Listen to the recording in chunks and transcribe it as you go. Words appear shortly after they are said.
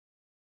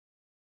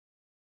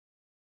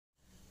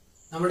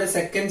നമ്മുടെ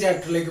സെക്കൻഡ്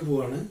ചാപ്റ്ററിലേക്ക്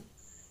പോവാണ്.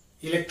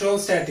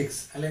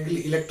 ഇലക്ട്രോസ്റ്റാറ്റിക്സ് അല്ലെങ്കിൽ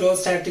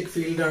ഇലക്ട്രോസ്റ്റാറ്റിക്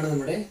ഫീൽഡ് ആണ്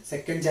നമ്മുടെ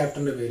സെക്കൻഡ്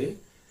ചാപ്റ്ററിന്റെ പേര്.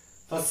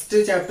 ഫസ്റ്റ്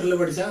ചാപ്റ്ററിൽ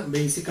പഠിച്ച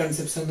ബേസിക്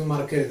കൺസെപ്റ്റ്സ് ഒന്നും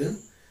മറക്കരുത്.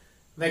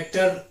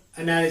 വെക്ടർ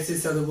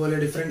അനാലിസിസ്, അതുപോലെ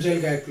ഡിഫറൻഷ്യൽ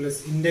കാൽക്കുലസ്,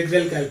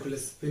 ഇന്റഗ്രൽ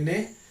കാൽക്കുലസ്, പിന്നെ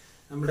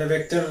നമ്മുടെ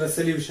വെക്ടർ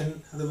റെസൊല്യൂഷൻ,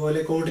 അതുപോലെ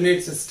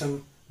കോർഡിനേറ്റ് സിസ്റ്റം,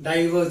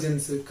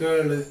 ഡൈവേർജൻസ്,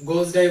 കേള്,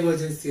 ഗോസ്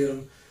ഡൈവേർജൻസ്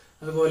തിയറം,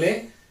 അതുപോലെ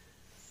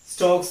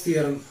സ്റ്റോക്സ്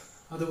തിയറം,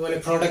 അതുപോലെ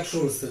പ്രൊഡക്റ്റ്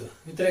റൂൾസ്,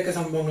 ഇത്രയൊക്കെ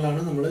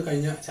സംഭവങ്ങളാണ് നമ്മൾ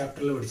കഴിഞ്ഞ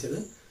ചാപ്റ്ററിൽ പഠിച്ചത്.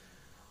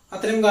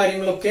 അത്തരം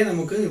കാര്യങ്ങളൊക്കെ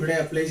നമുക്ക് ഇവിടെ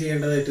അപ്ലൈ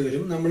ചെയ്യേണ്ടതായിട്ട്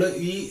വരും. നമ്മൾ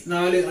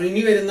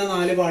ഇനി വരുന്ന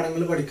 4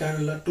 പാഠങ്ങൾ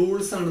പഠിക്കാനുള്ള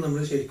ടൂൾസ് ആണ്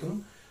നമ്മൾ ശരിക്കും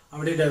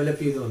അവിടെ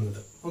ഡെവലപ്പ് ചെയ്ത്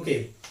വന്നത്. ഓക്കെ,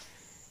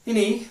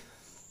 ഇനി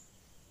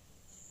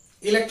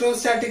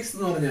ഇലക്ട്രോസ്റ്റാറ്റിക്സ്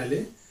എന്ന് പറഞ്ഞാൽ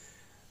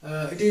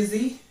it is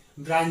the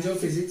branch of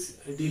physics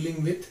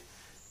dealing with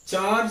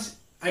charge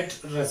at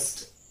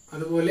rest,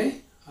 അതുപോലെ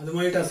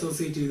അതുമായിട്ട്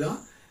അസോസിയേറ്റ് ചെയ്ത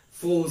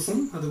ഫോഴ്സും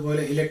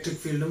അതുപോലെ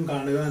ഇലക്ട്രിക് ഫീൽഡും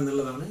കാണുക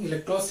എന്നുള്ളതാണ്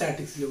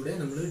ഇലക്ട്രോസ്റ്റാറ്റിക്സിലൂടെ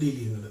നമ്മൾ ഡീൽ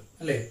ചെയ്യുന്നത്,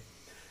 അല്ലെ?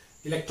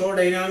 ഇലക്ട്രോ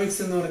ഡൈനാമിക്സ്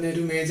എന്ന് പറഞ്ഞ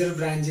ഒരു മേജർ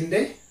ബ്രാഞ്ചിന്റെ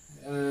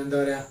എന്താ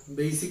പറയാ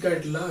ബേസിക്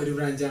ആയിട്ടുള്ള ഒരു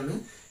ബ്രാഞ്ചാണ്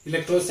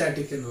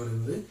ഇലക്ട്രോസ്റ്റാറ്റിക് എന്ന്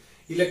പറയുന്നത്.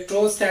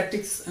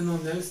 ഇലക്ട്രോസ്റ്റാറ്റിക്സ് എന്ന്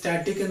പറഞ്ഞാൽ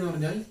സ്റ്റാറ്റിക് എന്ന്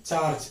പറഞ്ഞാൽ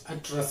ചാർജ്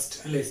അറ്റ് റെസ്റ്റ്,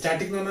 അല്ലെ?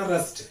 സ്റ്റാറ്റിക് എന്ന് പറഞ്ഞാൽ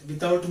റെസ്റ്റ്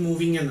വിത്തൗട്ട്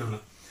മൂവിങ് എന്നാണ്.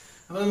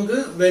 അപ്പൊ നമുക്ക്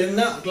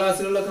വരുന്ന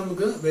ക്ലാസ്സുകളിലൊക്കെ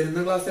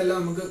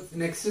നമുക്ക്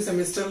നെക്സ്റ്റ്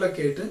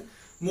സെമിസ്റ്ററിലൊക്കെ ആയിട്ട്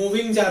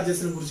മൂവിങ്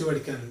ചാർജസിനെ കുറിച്ച്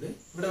പഠിക്കാനുണ്ട്.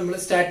 ഇവിടെ നമ്മൾ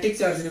സ്റ്റാറ്റിക്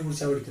ചാർജിനെ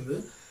കുറിച്ചാണ് പഠിക്കുന്നത്.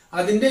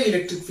 അതിന്റെ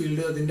ഇലക്ട്രിക്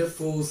ഫീൽഡ്, അതിന്റെ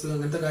ഫോഴ്സ്,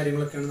 അങ്ങനത്തെ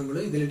കാര്യങ്ങളൊക്കെയാണ് നമ്മൾ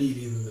ഇതിൽ ഡീൽ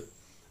ചെയ്യുന്നത്.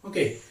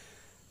 Okay,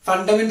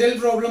 fundamental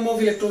problem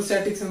of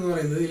electrostatics എന്ന്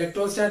പറയുന്നത്,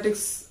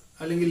 ഇലക്ട്രോസ്റ്റാറ്റിക്സ്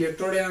അല്ലെങ്കിൽ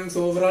ഇലക്ട്രോഡൈനാമിക്സ്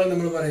ഓവറോൾ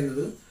നമ്മൾ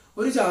പറയുന്നത്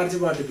ഒരു ചാർജ്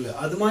പാർട്ടിക്കിൾ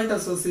അതുമായിട്ട്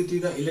അസോസിയേറ്റ്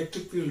ചെയ്ത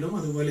ഇലക്ട്രിക് ഫീൽഡും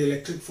അതുപോലെ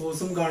ഇലക്ട്രിക്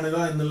ഫോഴ്സും കാണുക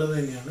എന്നുള്ളത്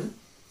തന്നെയാണ്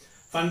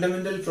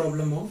ഫണ്ടമെന്റൽ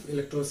പ്രോബ്ലം ഓഫ്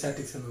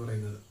ഇലക്ട്രോസ്റ്റാറ്റിക്സ് എന്ന്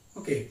പറയുന്നത്.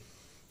 ഓക്കെ,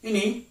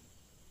 ഇനി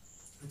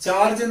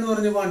ചാർജ് എന്ന്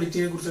പറഞ്ഞ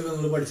ക്വാണ്ടിറ്റിയെ കുറിച്ചൊക്കെ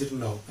നമ്മൾ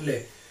പഠിച്ചിട്ടുണ്ടാവും, അല്ലെ?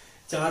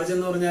 ചാർജ്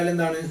എന്ന് പറഞ്ഞാൽ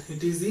എന്താണ്?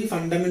 It is the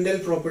fundamental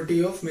property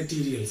of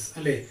materials,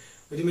 അല്ലെ?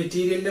 ഒരു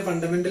മെറ്റീരിയലിന്റെ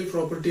ഫണ്ടമെന്റൽ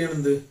പ്രോപ്പർട്ടിയാണ്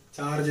എന്ത്?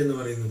 ചാർജ് എന്ന്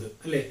പറയുന്നത്,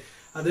 അല്ലെ?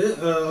 അത്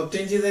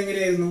ഒബ്റ്റെയിൻ ചെയ്ത്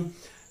എങ്ങനെയായിരുന്നു?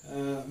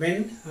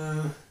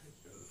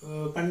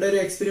 പണ്ടൊരു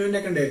എക്സ്പെരിമെന്റ്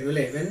ഒക്കെ ഉണ്ടായിരുന്നു,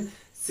 അല്ലെ? When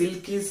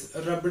silk is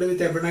rubbed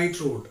with ebonite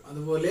road,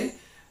 അതുപോലെ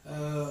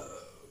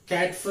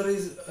കാറ്റ്ഫർ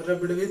is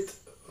rubbed with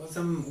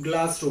some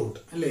glass rod,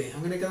 അല്ലെ?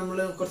 അങ്ങനെയൊക്കെ നമ്മൾ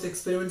കുറച്ച്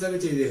എക്സ്പെരിമെന്റ്സ് ഒക്കെ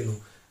ചെയ്തിരുന്നു,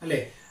 അല്ലെ?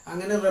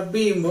 അങ്ങനെ റബ്ബ്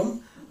ചെയ്യുമ്പം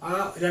ആ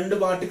 2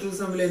 പാർട്ടിക്കിൾസ്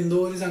തമ്മിൽ എന്തോ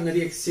ഒരു സംഗതി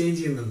എക്സ്ചേഞ്ച്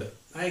ചെയ്യുന്നുണ്ട്.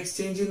 ആ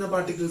എക്സ്ചേഞ്ച് ചെയ്യുന്ന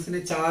പാർട്ടിക്കിൾസിനെ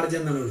ചാർജ്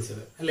എന്നാണ്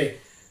വിളിച്ചത്, അല്ലെ?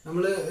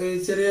 നമ്മൾ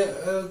ചെറിയ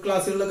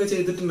ക്ലാസ്സുകളിലൊക്കെ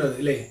ചെയ്തിട്ടുണ്ട്,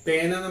 അല്ലെ?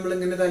 പേന നമ്മൾ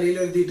ഇങ്ങനെ തലയിൽ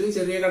എഴുതിയിട്ട്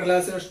ചെറിയ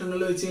കടലാസ് കഷ്ണങ്ങൾ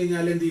വെച്ച്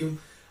കഴിഞ്ഞാൽ എന്ത് ചെയ്യും?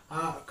 ആ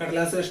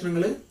കടലാസ്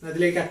കഷ്ണങ്ങൾ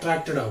അതിലേക്ക്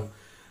അട്രാക്റ്റഡ് ആവും.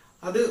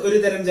 അത് ഒരു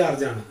തരം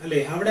ചാർജാണ്, അല്ലെ?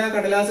 അവിടെ ആ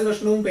കടലാസ്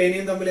കഷ്ണവും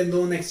പേനയും തമ്മിൽ എന്തോ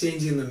ഒന്ന്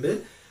എക്സ്ചേഞ്ച് ചെയ്യുന്നുണ്ട്.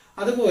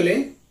 അതുപോലെ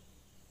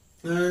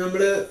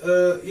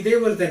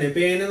ഇതേപോലെ തന്നെ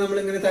പേന നമ്മൾ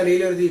ഇങ്ങനെ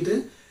തലയിൽ എഴുതിയിട്ട്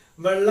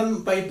വെള്ളം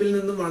പൈപ്പിൽ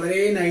നിന്നും വളരെ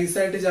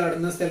നൈസായിട്ട്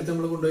ചാടുന്ന സ്ഥലത്ത്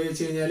നമ്മൾ കൊണ്ടുപോയി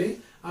വെച്ച് കഴിഞ്ഞാൽ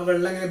ആ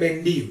വെള്ളം ഇങ്ങനെ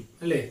ബെൻഡ് ചെയ്യും,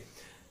 അല്ലെ?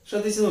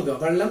 ശ്രദ്ധിച്ചു നോക്കുക,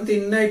 വെള്ളം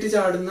തിന്നായിട്ട്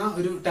ചാടുന്ന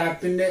ഒരു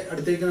ടാപ്പിന്റെ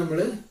അടുത്തേക്ക് നമ്മൾ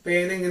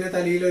പേന ഇങ്ങനെ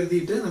തലയിൽ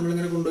എഴുതിയിട്ട്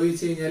നമ്മളിങ്ങനെ കൊണ്ടുപോയി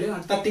വെച്ച് കഴിഞ്ഞാൽ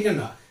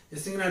തട്ടിക്കണ്ട,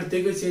 ജസ്റ്റ് ഇങ്ങനെ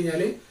അടുത്തേക്ക് വെച്ച്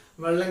കഴിഞ്ഞാൽ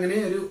വെള്ളം ഇങ്ങനെ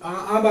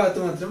ആ ഭാഗത്ത്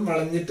മാത്രം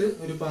വളഞ്ഞിട്ട്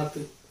ഒരു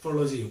പാത്ത്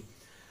ഫോളോ ചെയ്യും.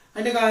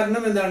 അതിന്റെ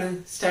കാരണം എന്താണ്?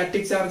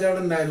 സ്റ്റാറ്റിക് ചാർജ്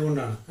അവിടെ ഉണ്ടായത്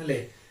കൊണ്ടാണ്, അല്ലെ?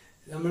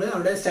 നമ്മൾ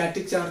അവിടെ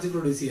സ്റ്റാറ്റിക് ചാർജ്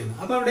പ്രൊഡ്യൂസ് ചെയ്യണം.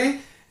 അപ്പൊ അവിടെ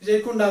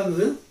ശരിക്കും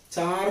ഉണ്ടാകുന്നത്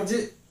ചാർജ്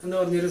എന്ന്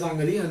പറഞ്ഞൊരു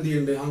സംഗതി എന്ത്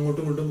ചെയ്യുന്നുണ്ട്?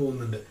 അങ്ങോട്ടും ഇങ്ങോട്ടും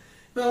പോകുന്നുണ്ട്.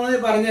 ഇപ്പൊ നമ്മൾ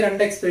പറഞ്ഞ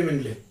 2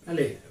 എക്സ്പെരിമെന്റില്,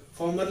 അല്ലെ?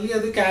 ഫോർമർലി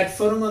അത്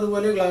കാറ്റ്ഫറും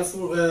അതുപോലെ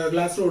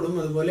ഗ്ലാസ് റോഡും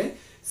അതുപോലെ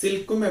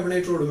സിൽക്കും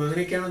എബണൈറ്റ് റോഡും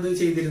അങ്ങനെയൊക്കെയാണ് അത്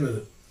ചെയ്തിരുന്നത്.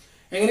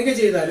 എങ്ങനെയൊക്കെ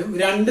ചെയ്താലും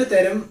 2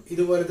 തരം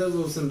ഇതുപോലത്തെ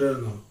സോഴ്സ് ഉണ്ട്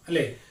എന്നാണ്,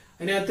 അല്ലെ?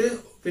 അതിനകത്ത്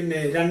പിന്നെ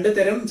 2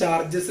 തരം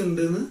ചാർജസ്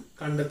ഉണ്ട് എന്ന്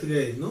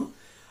കണ്ടെത്തുകയായിരുന്നു.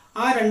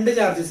 ആ 2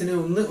 ചാർജസിനെ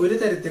ഒരു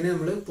തരത്തിനെ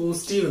നമ്മൾ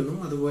പോസിറ്റീവ് എന്നും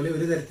അതുപോലെ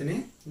ഒരു തരത്തിനെ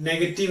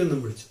നെഗറ്റീവ് എന്നും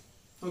വിളിച്ചു.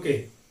 ഓക്കെ,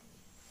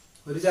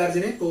 ഒരു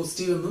ചാർജിനെ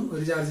പോസിറ്റീവ് എന്നും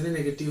ഒരു ചാർജിനെ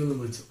നെഗറ്റീവ് എന്നും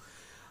വിളിച്ചു.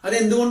 അത്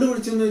എന്തുകൊണ്ട്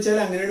വിളിച്ചു എന്ന് വെച്ചാൽ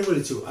അങ്ങനെയാണ്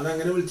വിളിച്ചു, അത്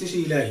അങ്ങനെ വിളിച്ച്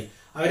ശീലമായി.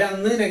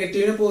 അവരന്ന്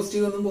നെഗറ്റീവിനെ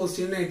പോസിറ്റീവ് എന്നും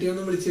പോസിറ്റീവിനെ നെഗറ്റീവ്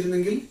എന്നും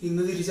വിളിച്ചിരുന്നെങ്കിൽ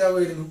ഇന്ന്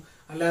തിരിച്ചാവുമായിരുന്നു.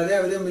 അല്ലാതെ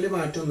അവർ തമ്മിൽ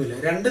മാറ്റമൊന്നുമില്ല,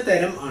 2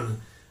 തരം ആണ്,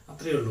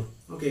 അത്രയേ ഉള്ളൂ.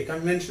 ഓക്കെ,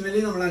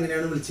 കൺവെൻഷനലി നമ്മൾ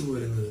അങ്ങനെയാണ് വിളിച്ചു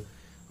പോരുന്നത്.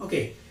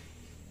 ഓക്കെ,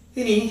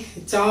 ഇനി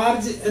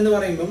ചാർജ് എന്ന്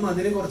പറയുമ്പം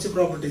അതിന് കുറച്ച്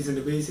പ്രോപ്പർട്ടീസ്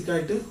ഉണ്ട്. ബേസിക്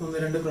ആയിട്ട്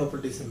 1-2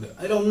 പ്രോപ്പർട്ടീസ് ഉണ്ട്.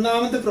 അതിൽ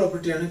ഒന്നാമത്തെ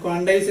പ്രോപ്പർട്ടിയാണ്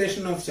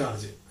ക്വാണ്ടൈസേഷൻ ഓഫ്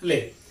ചാർജ്, അല്ലെ?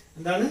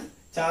 എന്താണ്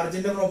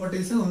ചാർജിന്റെ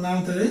പ്രോപ്പർട്ടീസ്?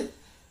 ഒന്നാമത്തത്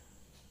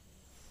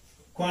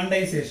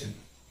quantisation.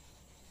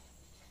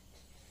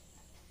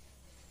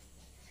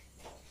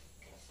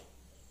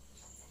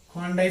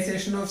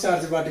 Quantisation of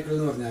charge particle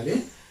എന്ന് പറഞ്ഞാൽ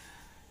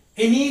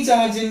any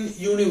charge in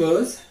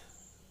universe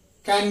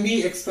can be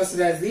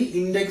expressed as the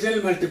integral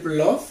multiple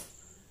of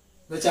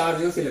the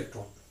charge of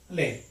electron,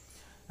 അല്ലെ?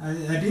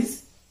 That is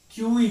Q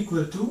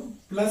equal to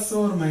plus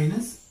or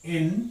minus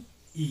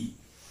NE,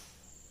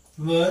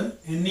 where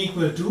N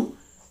equal to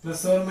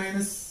plus or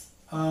minus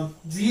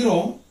 0,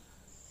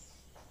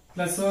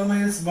 plus or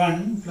minus 1,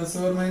 plus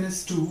or minus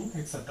 2,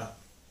 etc.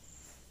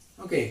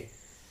 Okay.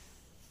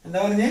 എന്താ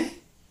പറഞ്ഞേ?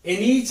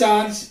 Any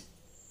charge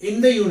in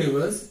the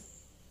universe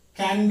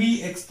can be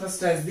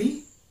expressed as the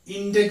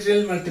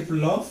integral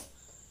multiple of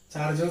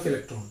charge of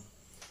electron.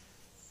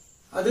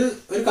 അത്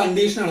ഒരു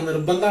കണ്ടീഷനാണ്,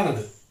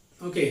 നിർബന്ധമാണത്.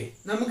 Okay,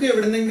 നമുക്ക്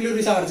എവിടെന്നെങ്കിലും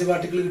ഒരു charge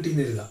particle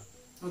കിട്ടിയെന്ന് കരുതാം,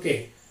 ഓക്കെ,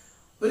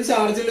 ഒരു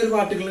ചാർജുള്ള ഒരു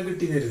പാർട്ടിക്കിളിനെ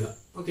കിട്ടി തരിക.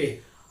 ഓക്കെ,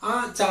 ആ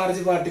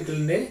ചാർജ്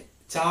പാർട്ടിക്കിളിന്റെ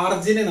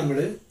ചാർജിനെ നമ്മൾ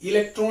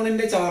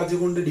ഇലക്ട്രോണിന്റെ ചാർജ്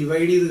കൊണ്ട്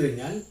ഡിവൈഡ് ചെയ്ത്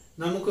കഴിഞ്ഞാൽ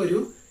നമുക്കൊരു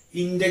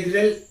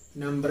ഇന്റഗ്രൽ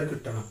നമ്പർ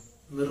കിട്ടണം.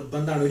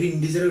 നിർബന്ധമാണ്, ഒരു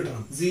ഇന്റിജർ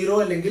കിട്ടണം. 0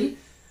 അല്ലെങ്കിൽ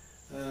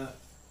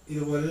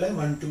ഇതുപോലുള്ള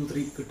 1 2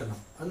 3 കിട്ടണം.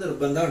 അത്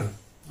നിർബന്ധമാണ്.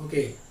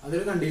 ഓക്കെ,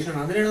 അതൊരു കണ്ടീഷനാണ്.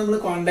 അതിനാണ് നമ്മൾ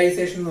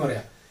ക്വാണ്ടൈസേഷൻ എന്ന്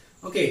പറയാം.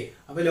 ഓക്കെ,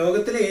 അപ്പൊ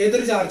ലോകത്തിലെ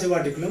ഏതൊരു ചാർജ്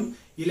പാർട്ടിക്കിളും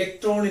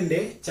ഇലക്ട്രോണിന്റെ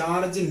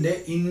ചാർജിന്റെ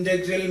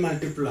ഇന്റഗ്രൽ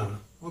മൾട്ടിപ്പിൾ ആണ്.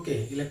 ഓക്കെ,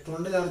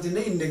 ഇലക്ട്രോണിന്റെ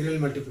ചാർജിന്റെ ഇന്റഗ്രൽ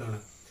മൾട്ടിപ്പിൾ ആണ്.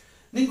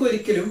 നിങ്ങൾക്ക്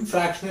ഒരിക്കലും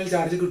ഫ്രാക്ഷണൽ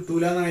ചാർജ്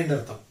കിട്ടൂല എന്നാണ് അതിന്റെ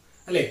അർത്ഥം.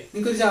 അല്ലെ,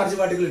 നിങ്ങൾക്ക് ഒരു ചാർജ്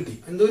പാർട്ടിക്കിൾ കിട്ടി,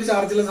 എന്തോ ഒരു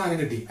ചാർജുള്ള സാധനം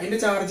കിട്ടി, അതിന്റെ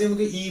ചാർജ്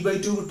നമുക്ക്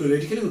E/2 കിട്ടൂല,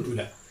 ഒരിക്കലും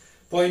കിട്ടൂല.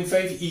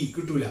 0.5 E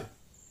കിട്ടൂല.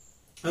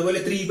 അതുപോലെ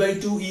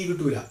 3/2 E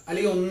കിട്ടൂല.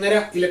 അല്ലെങ്കിൽ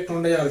 1.5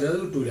 ഇലക്ട്രോണിന്റെ ചാർജ് അത്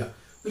കിട്ടൂല,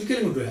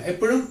 ഒരിക്കലും കിട്ടൂല.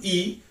 എപ്പോഴും E,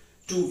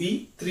 2E,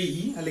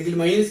 3E അല്ലെങ്കിൽ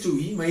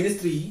 -2E,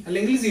 -3E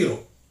അല്ലെങ്കിൽ 0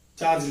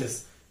 ചാർജ്ലെസ്,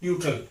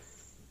 ന്യൂട്രൽ,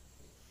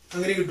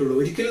 അങ്ങനെ കിട്ടുള്ളൂ.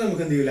 ഒരിക്കലും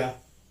നമുക്ക് എന്ത് ചെയ്യൂല,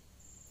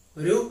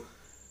 ഒരു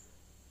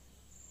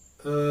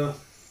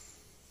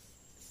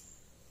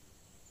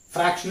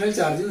ഫ്രാക്ഷണൽ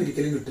ചാർജ്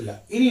ഒരിക്കലും കിട്ടില്ല.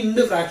 ഇനി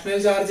ഉണ്ട്, ഫ്രാക്ഷണൽ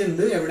ചാർജ്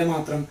ഉണ്ട്. എവിടെ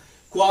മാത്രം?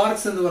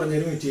 ക്വാർക്സ് എന്ന്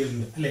പറഞ്ഞൊരു മെറ്റീരിയൽ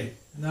ഉണ്ട്. അല്ലെ,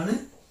 എന്താണ്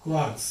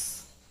ക്വാർക്സ്?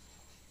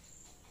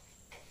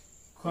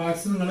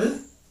 ക്വാർക്സ് നിങ്ങൾ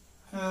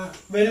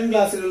വരും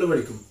ക്ലാസ്സുകളിൽ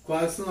പഠിക്കും.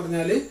 ക്വാർക്സ് എന്ന്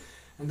പറഞ്ഞാൽ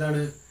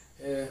എന്താണ്?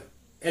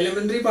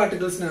 എലിമെന്ററി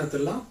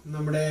പാർട്ടിക്കിൾസിനകത്തുള്ള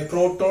നമ്മുടെ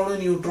പ്രോട്ടോൺ,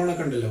 ന്യൂട്രോൺ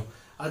ഒക്കെ ഉണ്ടല്ലോ,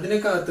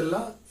 അതിനകത്തുള്ള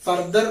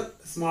ഫർദർ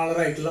സ്മാളർ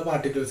ആയിട്ടുള്ള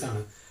പാർട്ടിക്കിൾസ്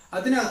ആണ്.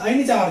 അതിന്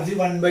ചാർജ്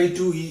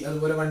 1/2E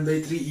അതുപോലെ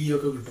 1/3E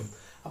ഒക്കെ കിട്ടും.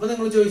 അപ്പൊ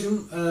നിങ്ങൾ ചോദിച്ചും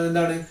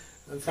എന്താണ്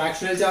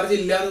ഫ്രാക്ഷണൽ ചാർജ്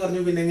ഇല്ല എന്ന്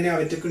പറഞ്ഞു, പിന്നെ എങ്ങനെ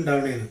അവർക്ക്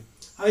ഉണ്ടാവണേന്ന്?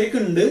 അവർക്ക്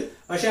ഉണ്ട്,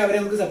 പക്ഷെ അവരെ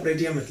നമുക്ക് സെപ്പറേറ്റ്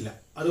ചെയ്യാൻ പറ്റില്ല.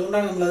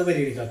 അതുകൊണ്ടാണ് നമ്മൾ അത്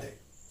പരിഗണിക്കാത്തത്.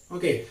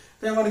 ഓക്കെ,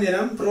 അപ്പൊ ഞാൻ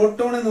പറഞ്ഞുതരാം.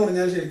 പ്രോട്ടോൺ എന്ന്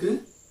പറഞ്ഞാൽ ശരിക്ക്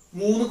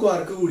 3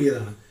 ക്വാർക്ക്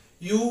കൂടിയതാണ്.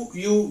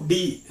 UUD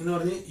എന്ന്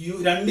പറഞ്ഞ്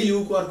 2 U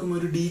ക്വാർക്കും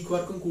 1 D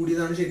ക്വാർക്കും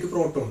കൂടിയതാണ് ശരിക്കും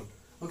പ്രോട്ടോൺ.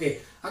 ഓക്കെ,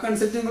 ആ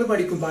കൺസെപ്റ്റ് നിങ്ങൾ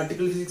പഠിക്കും,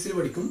 പാർട്ടിക്കിൾ ഫിസിക്സിൽ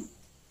പഠിക്കും.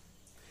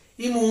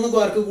 ഈ 3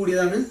 ക്വാർക്ക്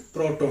കൂടിയതാണ്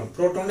പ്രോട്ടോൺ.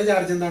 പ്രോട്ടോണിന്റെ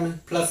ചാർജ് എന്താണ്?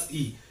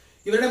 +E.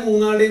 ഇവരുടെ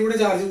 3ആളുടെയും കൂടെ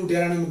ചാർജ്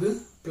കൂട്ടിയാലാണ് നമുക്ക്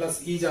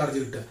 +E ചാർജ്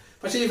കിട്ടുക.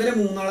 പക്ഷെ ഇവരെ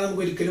 3ആളെ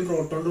നമുക്ക് ഒരിക്കലും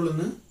പ്രോട്ടോണിന്റെ ഉള്ളിൽ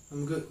നിന്ന്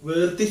നമുക്ക്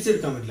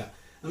വേർതിരിച്ചെടുക്കാൻ പറ്റില്ല.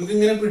 നമുക്ക്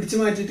ഇങ്ങനെ പിടിച്ചു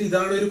മാറ്റിയിട്ട്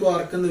ഇതാണ് ഒരു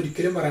ക്വാർക്ക് എന്ന്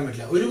ഒരിക്കലും പറയാൻ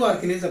പറ്റില്ല. ഒരു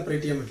ക്വാർക്കിനെയും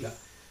സെപ്പറേറ്റ് ചെയ്യാൻ പറ്റില്ല.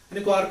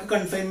 അതിന് ക്വാർക്ക്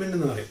കൺഫൈൻമെന്റ്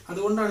എന്ന് പറയും.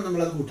 അതുകൊണ്ടാണ്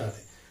നമ്മൾ അത്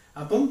കൂട്ടാത്തത്.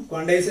 അപ്പം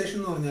ക്വാണ്ടൈസേഷൻ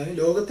എന്ന് പറഞ്ഞാൽ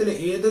ലോകത്തിലെ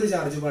ഏതൊരു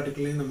ചാർജ്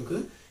പാർട്ടിക്കിളിനെയും നമുക്ക്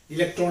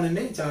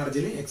ഇലക്ട്രോണിന്റെ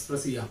ചാർജിൽ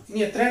എക്സ്പ്രസ് ചെയ്യാം. ഇനി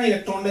എത്രയാണ്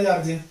ഇലക്ട്രോണിന്റെ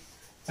charge?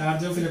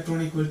 Charge of electron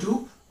equal to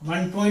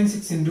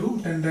 1.6 ×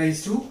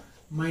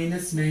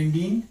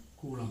 10⁻⁻19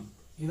 coulomb.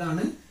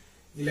 ഇതാണ്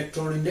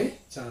ഇലക്ട്രോണിന്റെ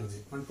ചാർജ്.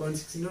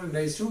 1.6 ×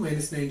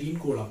 10⁻⁻19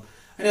 കൂളം.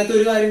 അതിനകത്ത്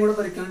ഒരു കാര്യം കൂടെ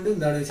പഠിക്കാണ്ട്,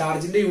 എന്താണ്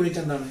ചാർജിന്റെ യൂണിറ്റ്?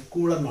 എന്താണ്?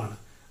 കൂളം ആണ്.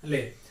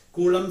 അല്ലെ,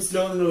 കൂളംസ്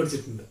ലോ നിങ്ങൾ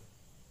പഠിച്ചിട്ടുണ്ട്.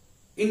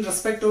 In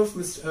respect of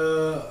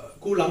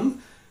coulomb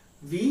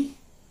we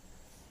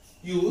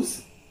use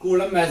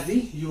coulomb as the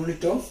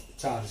unit of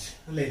charge.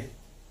 അല്ലെ,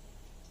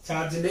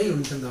 ചാർജിന്റെ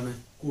യൂണിറ്റ് എന്താണ്?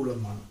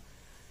 കൂളം ആണ്.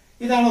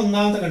 ഇതാണ്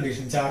ഒന്നാമത്തെ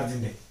കണ്ടീഷൻ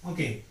ചാർജിന്റെ.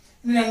 ഓക്കെ,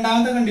 ഇനി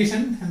രണ്ടാമത്തെ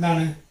കണ്ടീഷൻ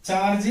എന്താണ്?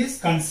 Charge is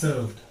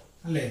conserved.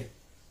 അല്ലെ,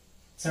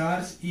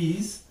 ചാർജ്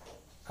ഈസ്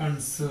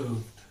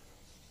കൺസേർവ്ഡ്.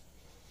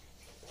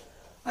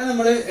 അത്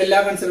നമ്മൾ എല്ലാ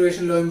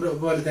കൺസർവേഷൻ ലോയും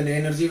പോലെ തന്നെ,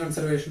 എനർജി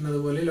കൺസർവേഷൻ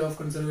അതുപോലെ ലോ ഓഫ്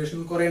കൺസർവേഷൻ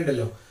കുറെ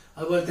ഉണ്ടല്ലോ,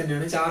 അതുപോലെ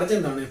തന്നെയാണ് ചാർജ്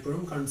എന്താണ്?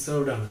 എപ്പോഴും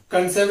കൺസേർവ്ഡ് ആണ്.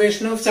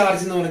 കൺസർവേഷൻ ഓഫ്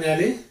ചാർജ് എന്ന്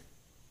പറഞ്ഞാൽ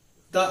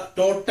the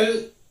total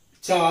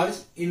charge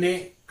in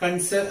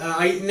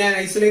an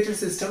isolated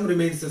system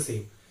remains the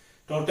same.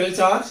 Total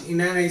charge in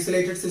an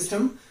isolated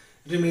system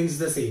remains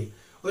the same.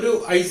 ഒരു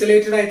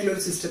ഐസൊലേറ്റഡ് ആയിട്ടുള്ള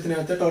ഒരു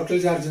സിസ്റ്റത്തിനകത്ത് ടോട്ടൽ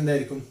ചാർജ്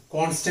എന്തായിരിക്കും?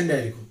 കോൺസ്റ്റന്റ്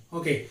ആയിരിക്കും.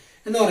 ഓക്കെ,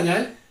 എന്ന്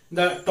പറഞ്ഞാൽ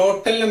the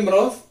total number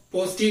of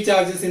positive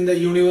charges in the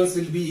universe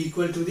will be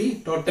equal to the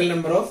total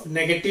number of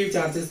negative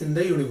charges in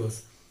the universe.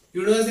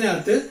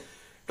 യൂണിവേഴ്സിനകത്ത്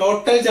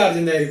total charge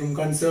എന്തായിരിക്കും?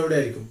 Conserved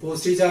ആയിരിക്കും.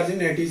 Positive ചാർജും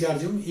negative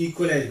ചാർജും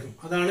equal ആയിരിക്കും.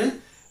 അതാണ്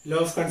law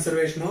of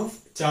conservation of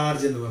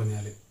charge എന്ന്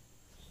പറഞ്ഞാൽ.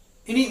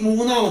 ഇനി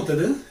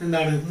മൂന്നാമത്തത്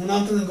എന്താണ്?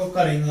 മൂന്നാമത്തത് നിങ്ങൾക്കൊക്കെ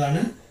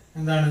അറിയുന്നതാണ്.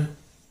 എന്താണ്?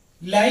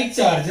 Like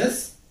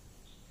charges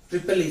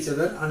ripple each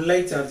other,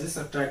 unlike charges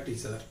attract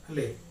each other.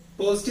 അല്ലെ,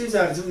 പോസിറ്റീവ്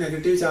ചാർജും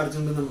നെഗറ്റീവ് ചാർജും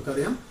ഉണ്ടെന്ന്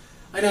നമുക്കറിയാം.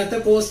 അതിനകത്ത്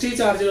പോസിറ്റീവ്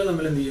ചാർജുകൾ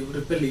നമ്മൾ എന്ത് ചെയ്യും?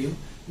 റിപ്പൽ ചെയ്യും.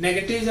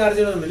 നെഗറ്റീവ്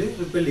ചാർജുകൾ തമ്മിൽ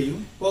റിപ്പൽ ചെയ്യും.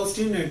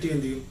 പോസിറ്റീവ് നെഗറ്റീവ്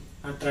എന്ത് ചെയ്യും?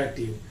 അട്രാക്ട്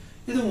ചെയ്യും.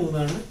 ഇത്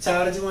മൂന്നാണ്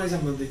ചാർജുമായി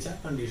സംബന്ധിച്ച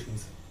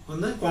കണ്ടീഷൻസ്.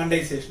 ഒന്ന്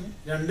quantisation,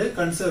 2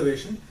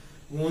 conservation,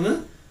 3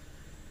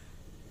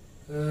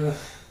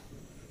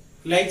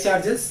 like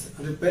charges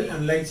ripple,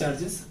 unlike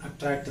charges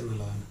attract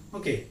എന്നുള്ളതാണ്.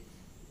 ഓക്കെ,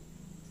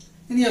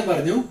 ഇനി ഞാൻ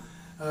പറഞ്ഞു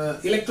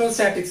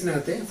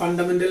ഇലക്ട്രോസ്റ്റാറ്റിക്സിനകത്തെ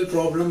ഫണ്ടമെന്റൽ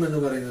പ്രോബ്ലം എന്ന്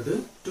പറയുന്നത്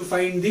to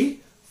find the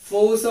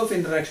force of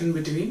interaction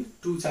between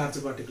 2 charge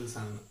particles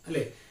ആണ്.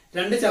 അല്ലെ,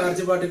 2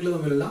 ചാർജ് പാർട്ടിക്കിൾ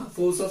തമ്മിലുള്ള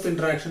ഫോഴ്സ് ഓഫ്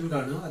ഇന്ററാക്ഷൻ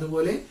കാണുക,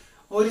 അതുപോലെ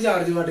ഒരു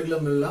ചാർജ് പാർട്ടിക്കിൾ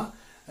തമ്മിലുള്ള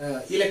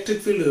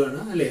ഇലക്ട്രിക് ഫീൽഡ്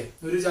കാണുക. അല്ലെ,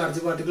 ഒരു ചാർജ്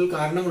പാർട്ടിക്കിൾ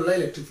കാരണമുള്ള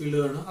ഇലക്ട്രിക് ഫീൽഡ്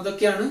കാണുക.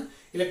 അതൊക്കെയാണ്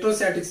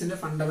ഇലക്ട്രോസ്റ്റാറ്റിക്സിന്റെ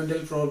ഫണ്ടമെന്റൽ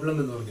പ്രോബ്ലം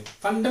എന്ന് പറയുന്നത്.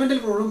 ഫണ്ടമെന്റൽ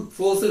പ്രോബ്ലം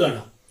ഫോഴ്സ്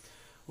കാണാം.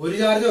 ഒരു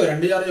ചാർജോ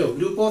 2 ചാർജോ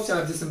ഗ്രൂപ്പ് ഓഫ്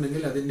ചാർജസ്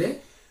ഉണ്ടെങ്കിൽ അതിന്റെ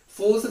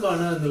ഫോഴ്സ്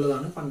കാണുക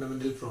എന്നുള്ളതാണ്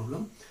ഫണ്ടമെന്റൽ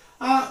പ്രോബ്ലം.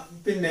 ആ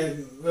പിന്നെ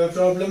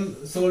പ്രോബ്ലം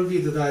സോൾവ്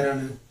ചെയ്തത്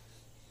ആരാണ്?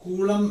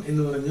 കൂളം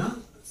എന്ന് പറഞ്ഞ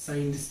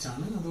സയന്റിസ്റ്റ്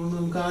ആണ്. അതുകൊണ്ട്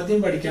നമുക്ക് ആദ്യം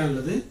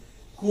പഠിക്കാനുള്ളത്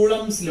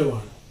കൂളംസ് ലോ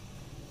ആണ്.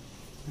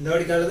 എന്താ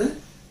പഠിക്കാനുള്ളത്?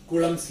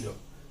 Coulomb's law.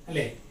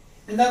 അല്ലെ,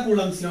 എന്താ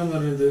കൂളംസ് ലോ എന്ന്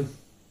പറയുന്നത്?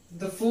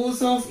 the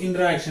force of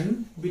interaction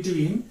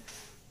between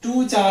two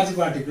charge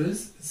particles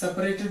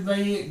separated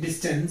by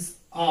distance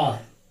r.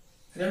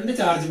 രണ്ട്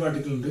ചാർജ്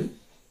പാർട്ടിക്കിൾ ഉണ്ട്,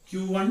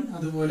 Q1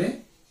 അതുപോലെ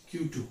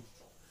Q2.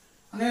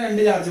 അങ്ങനെ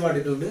രണ്ട് ചാർജ്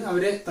പാർട്ടിക്കിൾ ഉണ്ട്,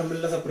 അവരെ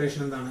തമ്മിലുള്ള സെപ്പറേഷൻ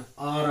എന്താണ്?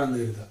 R ആണെന്ന്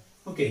കരുതുക.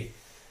 ഓക്കെ,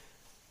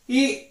 ഈ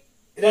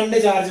രണ്ട്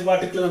ചാർജ്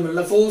പാർട്ടിക്കിൾ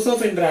തമ്മിലുള്ള ഫോഴ്സ്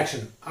ഓഫ്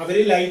ഇന്ററാക്ഷൻ,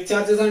 അവര് ലൈറ്റ്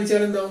ചാർജസ്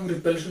കാണിച്ചാൽ എന്താവും?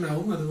 റിപ്പൽഷൻ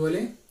ആവും.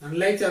 അതുപോലെ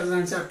അൺലൈറ്റ് ചാർജസ്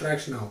കാണിച്ചാൽ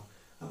അട്രാക്ഷൻ ആവും.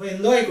 അപ്പൊ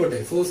എന്തോ ആയിക്കോട്ടെ,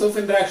 ഫോഴ്സ് ഓഫ്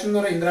ഇന്ററാക്ഷൻ എന്ന്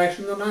പറഞ്ഞാൽ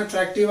ഇന്ററാക്ഷൻ എന്ന് പറഞ്ഞാൽ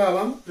അട്രാക്റ്റീവ്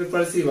ആവാം,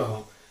 റിപ്പൾസീവ്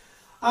ആവാം.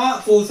 ആ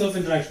ഫോഴ്സ് ഓഫ്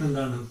ഇന്ററാക്ഷൻ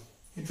എന്താണ്?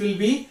 It will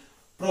be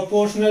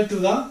proportional to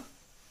the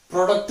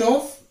product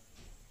of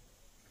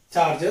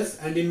charges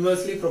and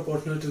inversely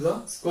proportional to the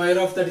square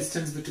of the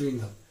distance between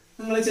them.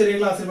 നിങ്ങൾ ചെറിയ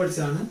ക്ലാസ്സിൽ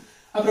പഠിച്ചതാണ്.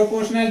 ആ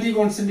proportionality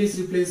constant is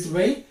replaced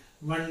by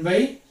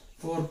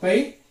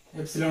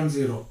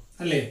 1/4πε0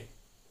 അല്ലേ?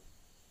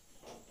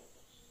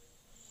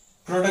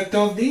 Product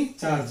of the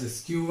charges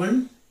Q1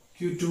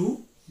 Q2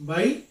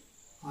 by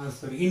r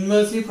square,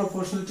 inversely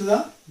proportional to the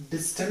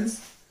distance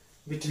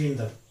between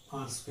them,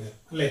 r square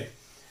അല്ലേ?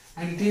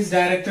 And it is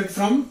directed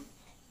from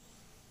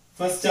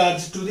first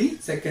charge to the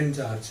second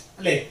charge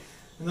അല്ലേ?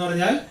 എന്ന്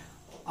പറഞ്ഞാൽ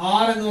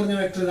r എന്ന് പറഞ്ഞ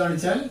vector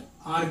കാണിച്ചാൽ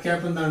r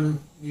cap എന്താണ്?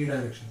 ഈ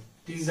direction.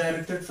 It is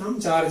directed from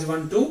charge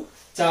 1 to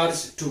charge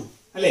 2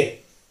 അല്ലേ?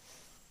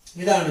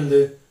 ഇതാണ്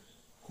എന്ത്?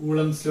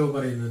 കൂളംസ് ലോ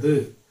പറയുന്നത്.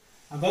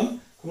 അപ്പം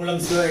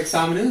കൂളംസ് ലോ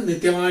എക്സാമിന്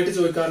നിത്യമായിട്ട്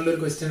ചോദിക്കാറുള്ള ഒരു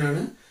ക്വസ്റ്റ്യൻ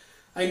ആണ്.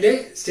 അതിന്റെ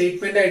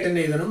സ്റ്റേറ്റ്മെന്റ് ആയിട്ട്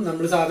തന്നെ എഴുതണം.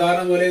 നമ്മൾ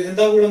സാധാരണ പോലെ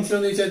എന്താ കൂളംസ് ലോ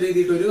എന്ന് ചോദിച്ചാൽ അത്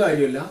എഴുതിയിട്ട് ഒരു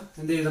കാര്യമില്ല.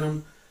 എന്ത് എഴുതണം?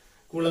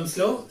 Coulomb's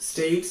law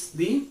States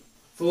the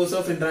force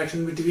of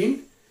interaction between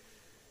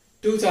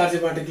two charge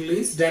particles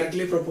is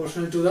directly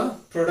proportional to the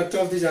product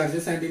of the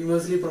charges and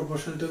inversely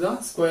proportional to the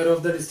square of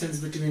the distance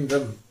between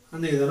them.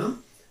 എന്ന് എഴുതണം.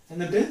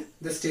 എന്നിട്ട്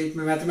the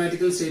statement,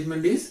 mathematical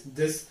statement is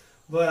this,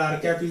 where r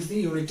cap is the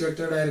unit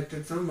vector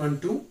directed from one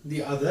to the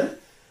other.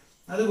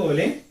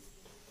 അതുപോലെ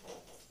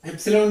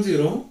epsilon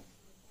 0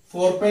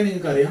 4π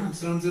നിങ്ങൾക്ക് അറിയാം.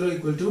 epsilon 0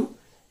 equal to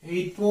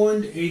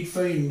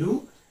 8.85 into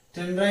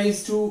 10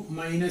 raised to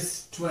minus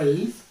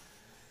 12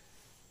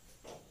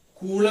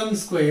 Coulomb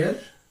square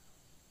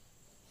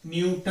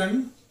Newton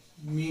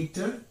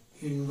meter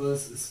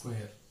inverse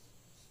square.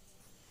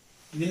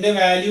 ഇതിന്റെ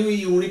value ഈ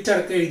unit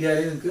അടക്കം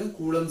എഴുതിയാലേ നിങ്ങൾക്ക്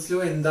Coulomb's law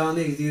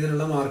എന്താണെന്ന്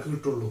എഴുതിയതിനുള്ള mark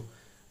കിട്ടുള്ളൂ.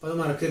 അപ്പൊ അത്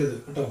മറക്കരുത്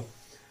കേട്ടോ.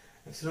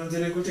 epsilon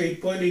 0 equal to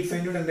 8.85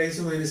 into 10 raised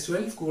to minus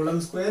 12 Coulomb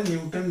square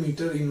Newton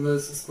meter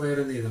inverse square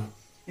എന്ന് എഴുതണം.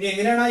 ഇനി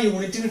എങ്ങനെയാണ് ആ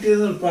യൂണിറ്റ്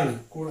കിട്ടിയത് എളുപ്പമാണ്.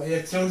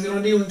 epsilon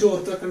 0ന്റെ യൂണിറ്റ്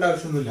ഓർത്ത് വെക്കേണ്ട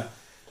ആവശ്യമൊന്നുമില്ല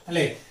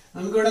അല്ലെ?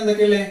 നമുക്ക് ഇവിടെ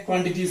എന്തൊക്കെയല്ലേ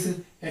quantities?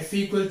 F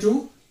equal to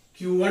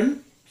Q1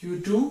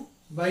 Q2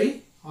 by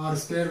r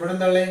square. ഇവിടെ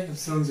എന്താ ഉള്ളത്?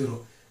 epsilon 0.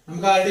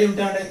 നമുക്ക് ആരുടെ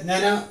യൂണിറ്റ് ആണ്?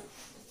 ഞാൻ ആ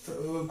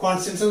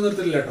കോൺസ്റ്റൻസ് ഒന്നും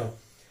നിർത്തില്ല കേട്ടോ.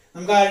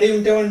 നമുക്ക് ആരുടെ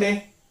യൂണിറ്റ് വേണ്ടേ?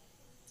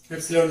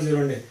 epsilon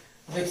 0ന്റെ.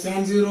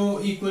 epsilon 0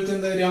 equal to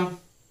എന്താ വരിക?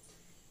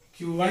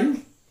 Q1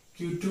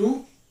 Q2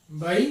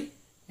 by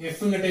F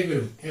ഇങ്ങോട്ടേക്ക്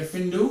വരും. F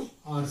into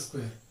r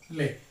square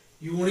അല്ലേ?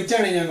 യൂണിറ്റ്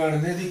ആണ് ഞാൻ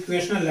കാണുന്നത്, ഇത്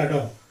ഇക്വേഷൻ അല്ല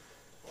കേട്ടോ.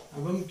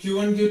 അപ്പം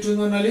Q1 Q2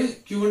 എന്ന് പറഞ്ഞാല്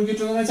Q1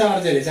 Q2 എന്ന് പറഞ്ഞാൽ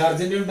ചാർജ് അല്ലേ?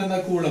 ചാർജിന്റെ യൂണിറ്റ് എന്താ?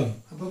 കൂളം.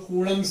 അപ്പൊ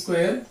കൂളം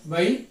സ്ക്വയർ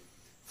ബൈ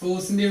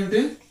ഫോഴ്സിന്റെ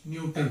unit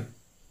newton,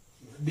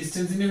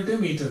 ഡിസ്റ്റൻസിന്റെ unit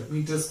metre,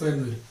 metre square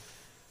എന്ന് വരും.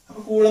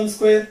 അപ്പൊ കൂളം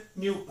സ്ക്വയർ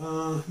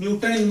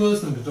ന്യൂട്ടൺ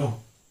ഇൻവേഴ്സ് ഉണ്ട് കേട്ടോ.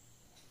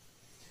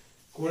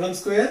 Coulomb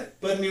square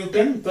per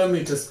newton per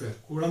metre square.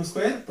 Coulomb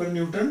square per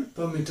newton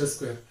per metre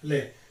square അല്ലേ?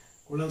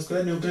 Coulomb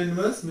square newton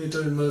inverse metre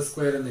inverse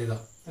square എന്ന്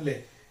എഴുതാം അല്ലേ?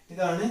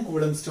 ഇതാണ്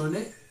കൂളംസ്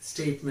ലോന്റെ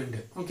സ്റ്റേറ്റ്മെന്റ്.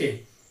 ഓക്കെ,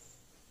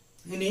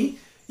 ഇനി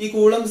ഈ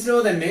കൂളംസ് ലോ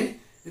തന്നെ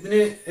ഇതിന്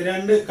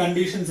രണ്ട്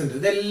കണ്ടീഷൻസ് ഉണ്ട്.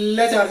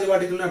 ഇതെല്ലാ ചാർജ്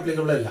പാർട്ടിക്കിളിനും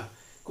അപ്ലിക്കബിൾ അല്ല.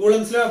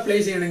 കൂളംസ് ലോ അപ്ലൈ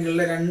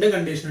ചെയ്യണമെങ്കിലുള്ള രണ്ട്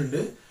കണ്ടീഷൻ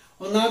ഉണ്ട്.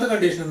 ഒന്നാമത്തെ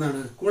കണ്ടീഷൻ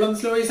എന്താണ്?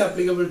 Coulomb's law is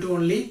applicable to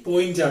only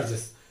point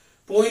charges.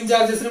 Point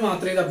ചാർജസിന്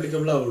മാത്രമേ ഇത്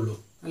അപ്ലിക്കബിൾ ആവുള്ളൂ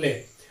അല്ലെ?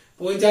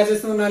 പോയിന്റ്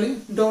ചാർജസ് എന്ന് പറഞ്ഞാൽ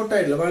ഡോട്ട്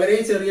ആയിട്ടുള്ള വളരെ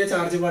ചെറിയ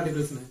ചാർജ്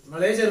പാർട്ടിക്കിൾസിന്,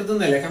 വളരെ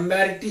ചെറുതൊന്നല്ല,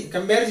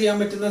 കമ്പയർ ചെയ്യാൻ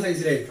പറ്റുന്ന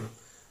സൈസിലായിരിക്കണം.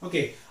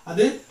 ഓക്കെ,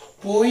 അത്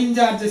പോയിന്റ്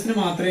ചാർജസിന്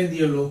മാത്രമേ എന്ത്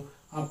ചെയ്യുള്ളൂ?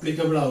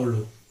 അപ്ലിക്കബിൾ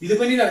ആവുള്ളൂ.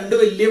 ഇതിപ്പോ ഇനി രണ്ട്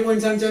വലിയ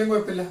പോയിന്റ്സ് കാണിച്ചാലും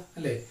കുഴപ്പമില്ല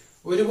അല്ലെ?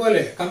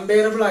 ഒരുപോലെ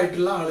കമ്പയറബിൾ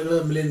ആയിട്ടുള്ള ആളുകൾ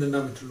തമ്മിൽ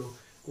എന്തുണ്ടാൻ പറ്റുള്ളൂ?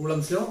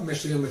 കൂളംസ് ലോ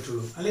മെഷർ ചെയ്യാൻ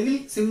പറ്റുള്ളൂ. അല്ലെങ്കിൽ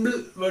സിമ്പിൾ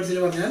വേർഡ്സിൽ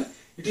പറഞ്ഞാൽ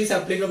it is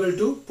applicable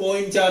two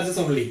point charges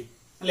only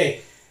അല്ലെ?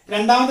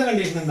 രണ്ടാമത്തെ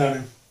കണ്ടീഷൻ എന്താണ്?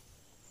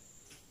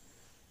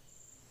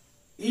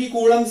 ഈ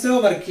കൂളംസ് ലോ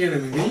വർക്ക്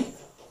ചെയ്യണമെങ്കിൽ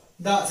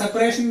the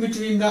separation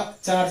between the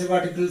charge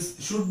particles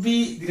should be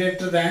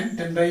greater than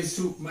 10 raised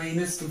to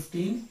minus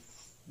 15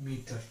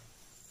 meter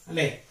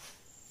അല്ലെ?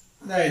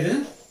 അതായത്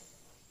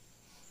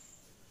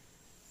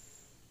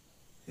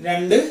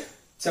രണ്ട്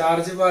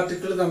ചാർജ്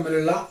പാർട്ടിക്കിൾ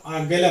തമ്മിലുള്ള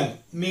അകലം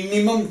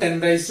minimum 10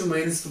 raised to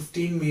minus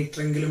 15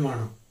 metre എങ്കിലും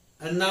ആണ്.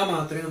 എന്നാൽ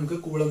മാത്രമേ നമുക്ക്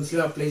കൂളംസ്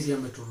ലോ അപ്ലൈ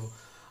ചെയ്യാൻ പറ്റുള്ളൂ.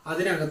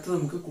 അതിനകത്ത്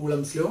നമുക്ക്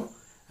കൂളംസ് ലോ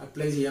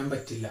അപ്ലൈ ചെയ്യാൻ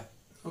പറ്റില്ല.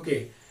 Okay,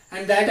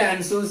 and that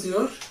answers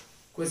your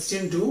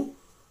question to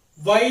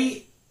Y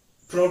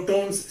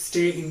protons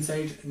stay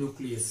inside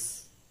nucleus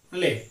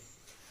അല്ലേ?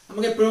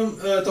 നമുക്ക് എപ്പോഴും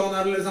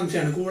തോന്നാറുള്ള ഒരു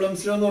സംശയമാണ്,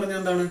 കൂളംസ് ലോ എന്ന് പറഞ്ഞാൽ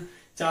എന്താണ്?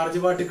 ചാർജ്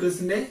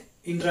പാർട്ടിക്കിൾസിന്റെ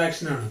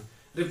ഇന്ററാക്ഷൻ ആണ്,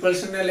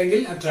 റിപ്പൾഷൻ അല്ലെങ്കിൽ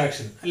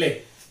അട്രാക്ഷൻ അല്ലെ?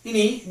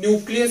 ഇനി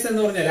ന്യൂക്ലിയസ്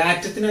എന്ന് പറഞ്ഞാൽ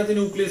ആറ്റത്തിനകത്ത്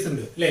ന്യൂക്ലിയസ്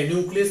ഉണ്ട് അല്ലെ?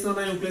 ന്യൂക്ലിയസ് എന്ന്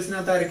പറഞ്ഞാൽ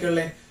ന്യൂക്ലിയസിനകത്ത്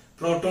ആരൊക്കെയുള്ളത്?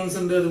 പ്രോട്ടോൺസ്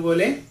ഉണ്ട്,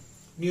 അതുപോലെ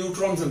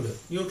ന്യൂട്രോൺസ് ഉണ്ട്.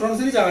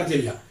 ന്യൂട്രോൺസിന് ചാർജ്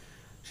ഇല്ല.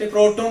 പക്ഷെ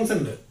പ്രോട്ടോൺസ്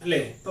ഉണ്ട്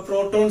അല്ലെ. ഇപ്പൊ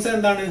പ്രോട്ടോൺസ്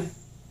എന്താണ്?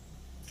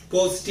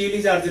 പോസിറ്റീവ്ലി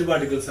ചാർജ്ഡ്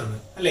പാർട്ടിക്കിൾസ് ആണ്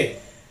അല്ലെ.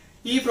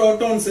 ഈ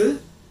പ്രോട്ടോൺസ്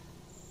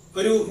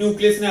ഒരു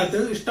ന്യൂക്ലിയസിനകത്ത്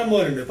ഇഷ്ടം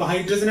പോലെ ഉണ്ട്. ഇപ്പൊ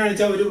ഹൈഡ്രജൻ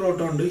ആണിച്ചാൽ ഒരു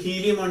പ്രോട്ടോൺ ഉണ്ട്,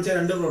 ഹീലിയം ആണിച്ചാൽ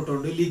 2 പ്രോട്ടോൺ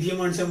ഉണ്ട്, ലിഥിയം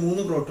ആണിച്ചാൽ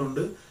 3 പ്രോട്ടോൺ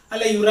ഉണ്ട്.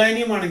 അല്ല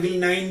യുറാനിയം ആണെങ്കിൽ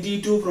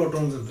 92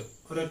 പ്രോട്ടോൺസ് ഉണ്ട്.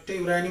 ഒരൊറ്റ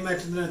യുറാനിയം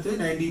ആറ്റത്തിനകത്ത്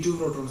 92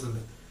 പ്രോട്ടോൺസ്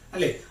ഉണ്ട്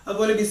അല്ലെ.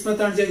 അതുപോലെ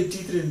ബിസ്മത്ത് ആണിച്ചാൽ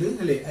 83 ഉണ്ട്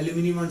അല്ലെ.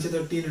 അലുമിനിയം ആണിച്ചാൽ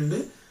 13 ഉണ്ട്.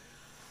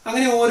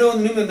 അങ്ങനെ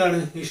ഓരോന്നിനും എന്താണ്?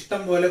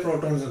 ഇഷ്ടം പോലെ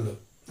പ്രോട്ടോൺസ് ഉണ്ട്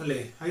അല്ലെ.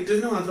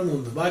 ഹൈഡ്രജന് മാത്രം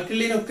 3,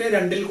 ബാക്കിയുള്ളതിനൊക്കെ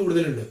 2ൽ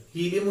കൂടുതലുണ്ട്.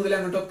 ഹീലിയം മുതൽ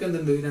അങ്ങോട്ടൊക്കെ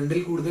എന്തുണ്ട്? 2ൽ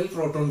കൂടുതൽ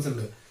പ്രോട്ടോൺസ്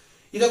ഉണ്ട്.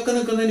 ഇതൊക്കെ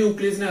നിൽക്കുന്ന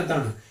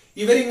ന്യൂക്ലിയസിനകത്താണ്.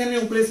 ഇവരിങ്ങനെ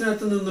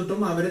ന്യൂക്ലിയസിനകത്ത് നിന്നിട്ടും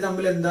അവര്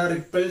തമ്മിൽ എന്താ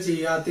റിപ്പൽ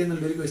ചെയ്യാത്ത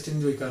എന്നുള്ളൊരു ക്വസ്റ്റ്യൻ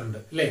ചോദിക്കാറുണ്ട്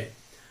അല്ലെ.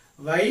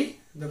 Why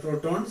the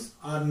protons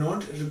are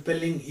not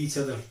repelling each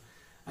other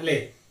അല്ലെ.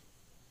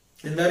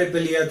 എന്താ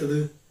റിപ്പൽ ചെയ്യാത്തത്?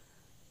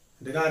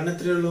 അതിന്റെ കാരണം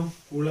എത്രയേ ഉള്ളൂ?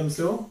 കൂളംസ്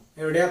ലോ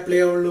എവിടെ അപ്ലൈ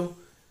ആവുള്ളൂ?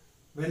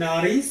 when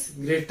r is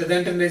greater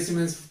than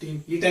 10⁻⁻15.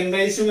 ഈ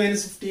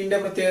 10⁻⁻15ന്റെ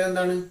പ്രത്യേകത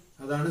എന്താണ്?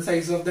 അതാണ്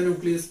സൈസ് ഓഫ് ദ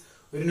ന്യൂക്ലിയസ്.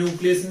 ഒരു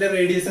ന്യൂക്ലിയസിന്റെ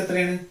റേഡിയസ്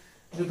എത്രയാണ്?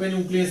 ഇതിപ്പോ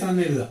ന്യൂക്ലിയസ്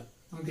ആണെന്ന് എഴുതുക.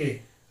 ഓക്കെ,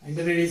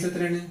 അതിന്റെ റേഡിയസ്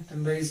എത്രയാണ്?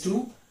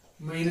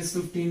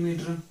 10⁻⁻15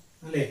 മീറ്റർ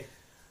അല്ലെ.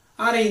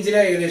 ആ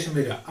റേഞ്ചിലാണ് ഏകദേശം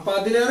വരിക. അപ്പൊ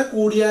അതിലേറെ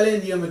കൂടിയാലേ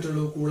എന്ത് ചെയ്യാൻ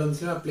പറ്റുള്ളൂ?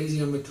 കൂളംസിൽ അപ്ലൈ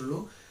ചെയ്യാൻ പറ്റുള്ളൂ.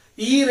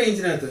 ഈ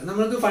റേഞ്ചിനകത്ത്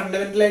നമ്മൾക്ക്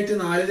ഫണ്ടമെന്റൽ ആയിട്ട്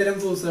 4 തരം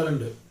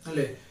ഫോഴ്സുകളുണ്ട്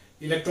അല്ലെ.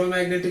 ഇലക്ട്രോ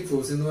മാഗ്നറ്റിക്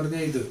ഫോഴ്സ് എന്ന്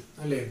പറഞ്ഞാൽ ഇത്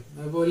അല്ലെ.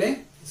 അതുപോലെ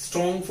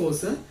സ്ട്രോങ്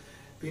ഫോഴ്സ്,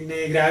 പിന്നെ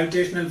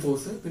ഗ്രാവിറ്റേഷണൽ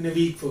ഫോഴ്സ്, പിന്നെ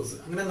വീക്ക് ഫോഴ്സ്.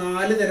 അങ്ങനെ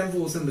 4 തരം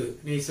ഫോഴ്സ് ഉണ്ട്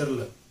നേച്ചറിൽ.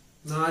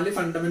 4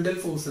 ഫണ്ടമെന്റൽ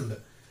ഫോഴ്സ് ഉണ്ട്.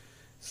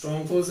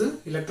 Strong force,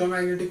 electro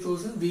magnetic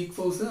force, week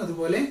force,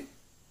 അതുപോലെ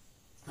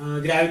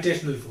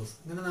ഗ്രാവിറ്റേഷണൽ ഫോഴ്സ്.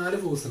 അങ്ങനെ 4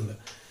 ഫോഴ്സ് ഉണ്ട്.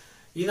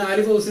 ഈ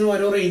 4 ഫോഴ്സിനും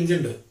ഓരോ റേഞ്ച്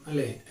ഉണ്ട്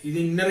അല്ലെ. ഇത്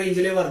ഇന്ന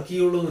റേഞ്ചിലേ വർക്ക്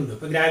ചെയ്യുള്ളൂ എന്നുണ്ട്.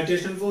 ഇപ്പൊ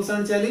ഗ്രാവിറ്റേഷണൽ ഫോഴ്സ്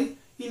ആണ് വെച്ചാൽ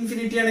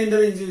ഇൻഫിനിറ്റി ആണ് ഇതിന്റെ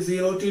റേഞ്ച്.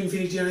 0 to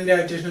ഇൻഫിനിറ്റി ആണ്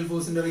ഗ്രാവിറ്റേഷണൽ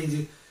ഫോഴ്സിന്റെ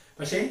റേഞ്ച്.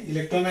 പക്ഷേ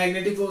ഇലക്ട്രോ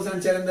മാഗ്നറ്റിക് ഫോഴ്സ് ആണ്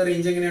വെച്ചാൽ എന്താ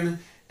റേഞ്ച് എങ്ങനെയാണ്?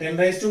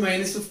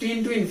 10⁻⁻15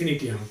 to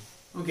ഇൻഫിനിറ്റി ആണ്.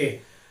 ഓക്കെ,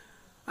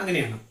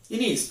 അങ്ങനെയാണ്.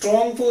 ഇനി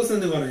സ്ട്രോങ് ഫോഴ്സ്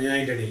എന്ന് പറഞ്ഞാൽ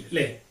അതിന്റെ ഇടയിൽ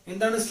അല്ലെ.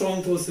 എന്താണ്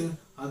സ്ട്രോങ് ഫോഴ്സ്?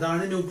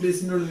 അതാണ്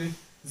ന്യൂക്ലിയസിന്റെ ഉള്ളിൽ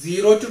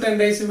 0 to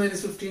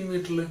 10⁻⁻15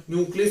 മീറ്ററിൽ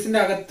ന്യൂക്ലിയസിന്റെ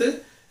അകത്ത്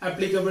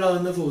ആപ്ലിക്കബിൾ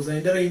ആവുന്ന ഫോഴ്സ്.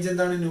 അതിന്റെ റേഞ്ച്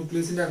എന്താണ്?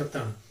 ന്യൂക്ലിയസിന്റെ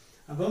അകത്താണ്.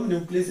 അപ്പം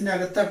ന്യൂക്ലിയസിന്റെ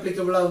അകത്ത്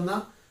ആപ്ലിക്കബിൾ ആവുന്ന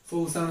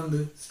ഫോഴ്സ് ആണ്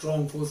എന്ത്?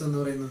 സ്ട്രോങ് ഫോഴ്സ് എന്ന്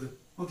പറയുന്നത്.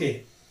 ഓക്കെ,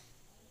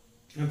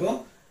 അപ്പൊ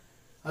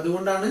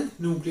അതുകൊണ്ടാണ്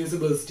ന്യൂക്ലിയസ്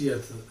ബേസ്റ്റ്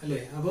ചെയ്യാത്തത് അല്ലെ.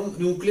 അപ്പം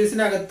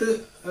ന്യൂക്ലിയസിന്റെ അകത്ത്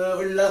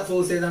ഉള്ള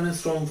ഫോഴ്സ് ഏതാണ്?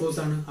 സ്ട്രോങ് ഫോഴ്സ്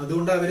ആണ്.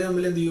 അതുകൊണ്ട് അവര്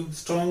തമ്മിൽ എന്ത് ചെയ്യും?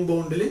 സ്ട്രോങ്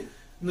ബോണ്ടിൽ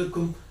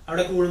നിൽക്കും.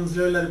 അവിടെ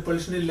കൂളംസിലുള്ള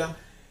റിപ്പൾഷൻ ഇല്ല.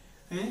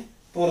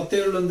 പുറത്തേ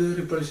ഉള്ളൂ എന്ത്?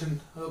 റിപ്പൾഷൻ.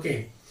 ഓക്കെ,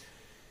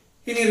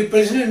 ഇനി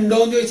റിപ്പൾഷൻ ഉണ്ടോ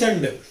എന്ന് ചോദിച്ചാൽ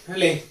ഉണ്ട്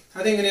അല്ലെ.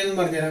 അതെങ്ങനെയാണെന്ന്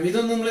പറഞ്ഞുതരാം.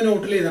 ഇതൊന്നും നിങ്ങൾ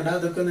നോട്ടിൽ ചെയ്തണ്ട,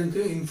 അതൊക്കെ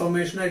നിങ്ങൾക്ക്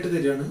ഇൻഫർമേഷൻ ആയിട്ട്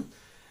തരികയാണ്.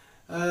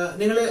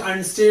 നിങ്ങൾ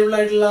അൺസ്റ്റേബിൾ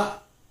ആയിട്ടുള്ള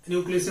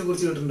ന്യൂക്ലിയസിനെ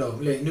കുറിച്ച് കേട്ടിട്ടുണ്ടാവും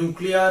അല്ലെ.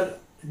 ന്യൂക്ലിയർ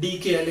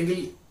ഡീകേ അല്ലെങ്കിൽ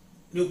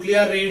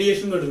ന്യൂക്ലിയർ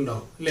റേഡിയേഷൻ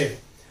കേട്ടിട്ടുണ്ടാവും അല്ലെ.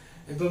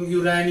 ഇപ്പം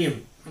യുറാനിയം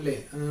അല്ലെ,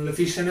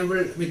 ഫിഷനബിൾ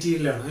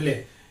മെറ്റീരിയൽ ആണ് അല്ലെ.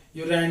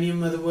 യുറാനിയം,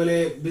 അതുപോലെ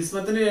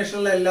ബിസ്മത്തിന്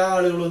ശേഷമുള്ള എല്ലാ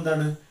ആളുകളും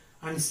എന്താണ്?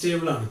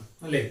 അൺസ്റ്റേബിൾ ആണ്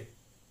അല്ലെ.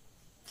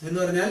 എന്ന്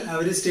പറഞ്ഞാൽ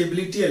അവര്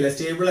സ്റ്റെബിലിറ്റി അല്ല,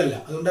 സ്റ്റേബിൾ അല്ല.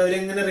 അതുകൊണ്ട്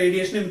അവരെങ്ങനെ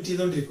റേഡിയേഷൻ എമിറ്റ്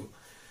ചെയ്തുകൊണ്ടിരിക്കും.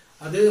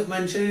 അത്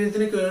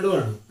മനുഷ്യശരീരത്തിന്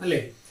കേടുവാണ് അല്ലെ.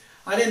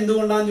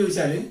 അതെന്തുകൊണ്ടാന്ന്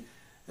ചോദിച്ചാല്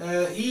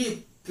ഈ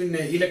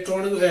പിന്നെ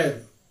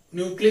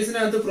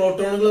ന്യൂക്ലിയസിനകത്ത്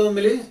പ്രോട്ടോണുകൾ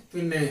തമ്മിൽ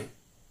പിന്നെ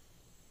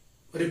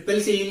റിപ്പൽ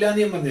ചെയ്യില്ല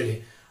എന്ന് ഞാൻ പറഞ്ഞല്ലേ.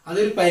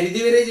 അതൊരു പരിധി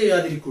വരെ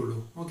ചെയ്യാതിരിക്കുള്ളൂ.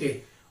 ഓക്കെ,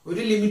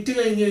 ഒരു ലിമിറ്റ്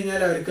കഴിഞ്ഞു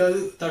കഴിഞ്ഞാൽ അവർക്ക് അത്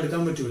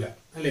തടുക്കാൻ പറ്റൂല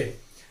അല്ലെ.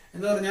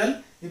 എന്ന് പറഞ്ഞാൽ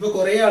ഇപ്പൊ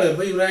കുറെ ആള്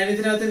ഇപ്പൊ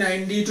യുറാനിയത്തിനകത്ത്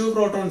 92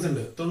 പ്രോട്ടോൺസ്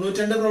ഉണ്ട്.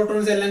 92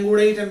 പ്രോട്ടോൺസ് എല്ലാം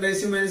കൂടെ ഈ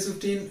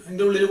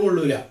 10⁻⁻15 ഉള്ളിൽ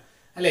കൊള്ളൂല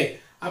അല്ലെ.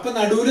 അപ്പൊ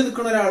നടുവിൽ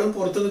നിൽക്കുന്ന ഒരാളും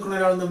പുറത്ത് നിൽക്കുന്ന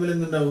ഒരാളും തമ്മിൽ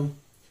എന്തുണ്ടാവും?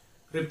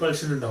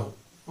 റിപ്പൾഷൻ ഉണ്ടാവും.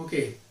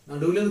 ഓക്കെ,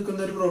 നടുവിൽ നിൽക്കുന്ന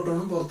ഒരു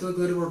പ്രോട്ടോണും പുറത്ത്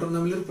നിൽക്കുന്ന ഒരു പ്രോട്ടോണും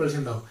തമ്മിൽ റിപ്പൾഷൻ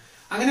ഉണ്ടാവും.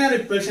 അങ്ങനെ ആ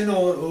റിപ്പൾഷൻ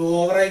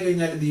ഓവറായി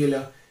കഴിഞ്ഞാൽ എന്ത് ചെയ്യില്ല?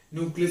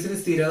 ന്യൂക്ലിയസിന്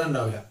സ്ഥിരത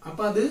ഉണ്ടാവില്ല.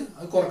 അപ്പൊ അത്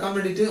കുറക്കാൻ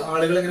വേണ്ടിയിട്ട്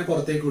ആളുകൾ എങ്ങനെ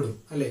പുറത്തേക്ക് വിടും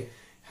അല്ലെ.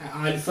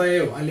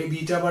 ആൽഫയോ അല്ലെങ്കിൽ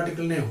ബീറ്റ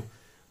പാർട്ടിക്കിളിനെയോ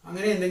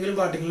അങ്ങനെ എന്തെങ്കിലും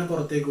പാർട്ടിക്കിളിനെ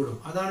പുറത്തേക്ക് വിടും.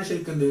 അതാണ്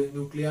ശരിക്കും എന്ത്?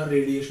 ന്യൂക്ലിയർ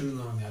റേഡിയേഷൻ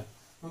എന്ന് പറഞ്ഞാൽ.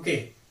 ഓക്കെ,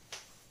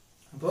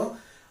 അപ്പോ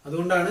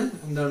അതുകൊണ്ടാണ്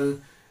എന്താണ്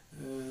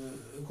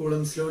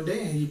കൂളംസ് ലോന്റെ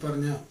ഈ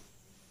പറഞ്ഞ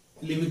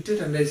ലിമിറ്റ്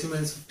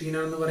 10⁻⁻15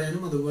 ആണെന്ന്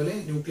പറയാനും അതുപോലെ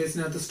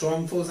ന്യൂക്ലിയസിനകത്ത്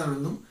സ്ട്രോങ് ഫോഴ്സ്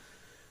ആണെന്നും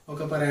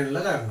ഒക്കെ പറയാനുള്ള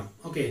കാരണം.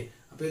 ഓക്കെ,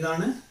 അപ്പൊ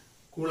ഇതാണ്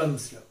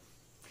കൂളംസ് ലോ.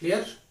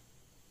 ക്ലിയർ?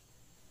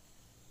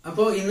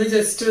 അപ്പോ ഇന്ന്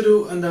ജസ്റ്റ് ഒരു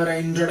എന്താ പറയാ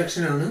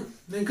ഇൻട്രൊഡക്ഷൻ ആണ്.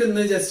 നിങ്ങൾക്ക്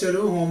ഇന്ന് ജസ്റ്റ്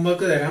ഒരു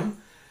ഹോംവർക്ക് തരാം.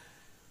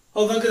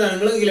 ഹോംവർക്ക് ഇതാണ്.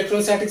 നിങ്ങൾ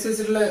ഇലക്ട്രോസ്റ്റാറ്റിക്സ്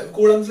വെച്ചിട്ടുള്ള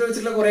കൂളംസിൽ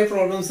വെച്ചിട്ടുള്ള കുറെ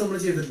പ്രോബ്ലംസ് നമ്മൾ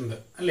ചെയ്തിട്ടുണ്ട്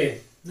അല്ലേ.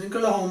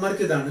 നിങ്ങൾക്കുള്ള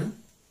ഹോംവർക്ക് ഇതാണ്.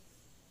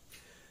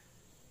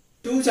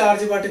 2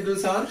 charge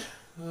particles are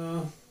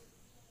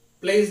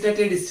placed at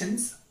a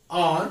distance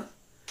r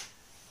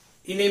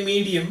in a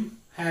medium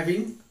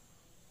having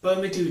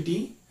permittivity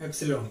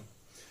epsilon.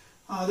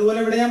 അതുപോലെ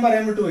ഇവിടെ ഞാൻ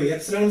പറയാൻ വിട്ടുപോയി.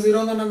 എപ്സിലോൺ 0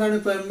 എന്ന് പറഞ്ഞാൽ എന്താണ്?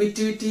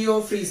 Permittivity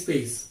of free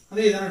space. അത്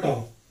എഴുതണം കേട്ടോ.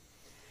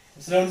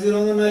 എപ്സിലോൺ 0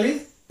 എന്ന് പറഞ്ഞാല്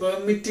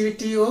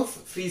പെർമിറ്റിവിറ്റി ഓഫ്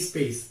ഫ്രീ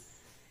സ്പേസ്.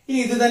 ഇനി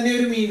ഇത് തന്നെ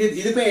ഒരു മീഡിയം,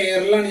 ഇതിപ്പോ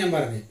എയറിലാണ് ഞാൻ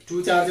പറഞ്ഞത്. 2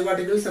 charge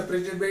particles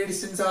separated by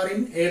distance are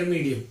in air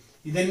medium.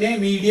 ഇത് തന്നെ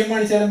മീഡിയം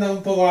കാണിച്ചാൽ എന്താവും?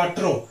 ഇപ്പൊ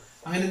വാട്ടറോ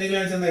അങ്ങനെ എന്തെങ്കിലും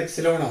കാണിച്ചാൽ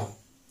എപ്സിലോൺ ആവും.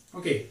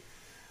 ഓക്കെ,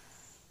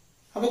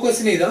 അപ്പൊ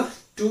ക്വസ്റ്റ്യൻ ചെയ്താ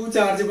 2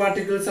 charge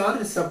particles are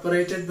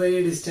separated by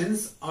a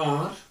distance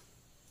r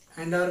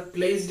and are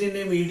placed in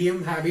a medium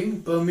having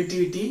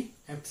permittivity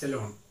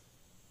epsilon.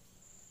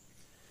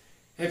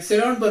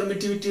 Epsilon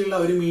permittivity ഉള്ള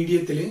ഒരു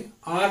മീഡിയത്തിൽ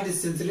ആർ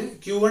ഡിസ്റ്റൻസിൽ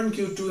Q1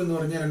 Q2 എന്ന്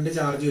പറഞ്ഞ രണ്ട്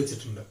ചാർജ്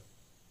വെച്ചിട്ടുണ്ട്.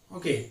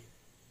 Okay,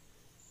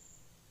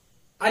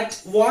 at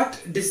what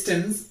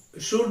distance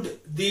should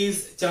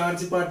these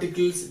charge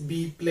particles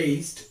B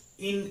placed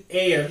in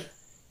air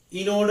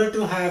in order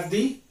to have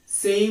the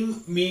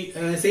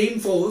same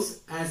force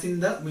as in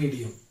the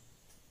medium?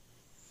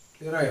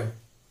 Clear ആയോ?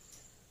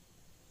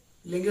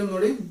 ഇല്ലെങ്കിൽ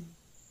ഒന്നുകൂടി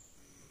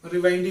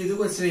റിവൈൻഡ് ചെയ്ത്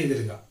ക്വസ്റ്റ്യൻ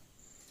ചെയ്തെടുക്കുക.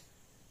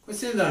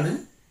 ക്വസ്റ്റ്യൻ ഇതാണ്,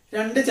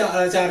 രണ്ട്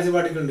ചാർജ്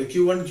പാർട്ടിക്കിൾ ഉണ്ട്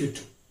Q1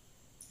 Q2.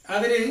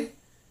 അവര്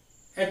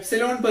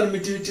epsilon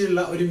permittivity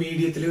ഉള്ള ഒരു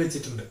മീഡിയത്തിൽ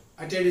വെച്ചിട്ടുണ്ട്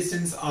അറ്റ് എ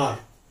ഡിസ്റ്റൻസ് R.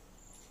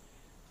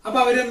 അപ്പൊ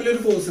അവര്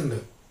തമ്മിലൊരു ഫോഴ്സ് ഉണ്ട്.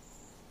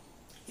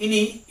 ഇനി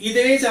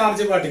ഇതേ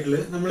ചാർജ് പാർട്ടിക്കിൾ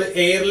നമ്മൾ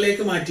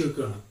എയറിലേക്ക് മാറ്റി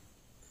വെക്കുകയാണ്.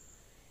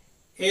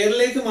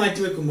 എയറിലേക്ക്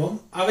മാറ്റി വെക്കുമ്പോൾ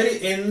അവര്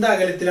എന്ത്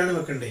അകലത്തിലാണ്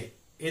വെക്കണ്ടേ?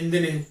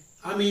 എന്തിന്?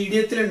 ആ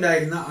മീഡിയത്തിൽ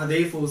ഉണ്ടായിരുന്ന അതേ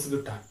ഫോഴ്സ്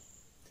കിട്ടാൻ.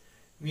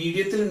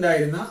 മീഡിയത്തിൽ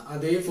ഉണ്ടായിരുന്ന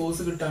അതേ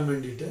ഫോഴ്സ് കിട്ടാൻ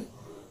വേണ്ടിയിട്ട്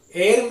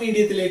എയർ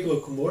മീഡിയത്തിലേക്ക്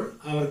വെക്കുമ്പോൾ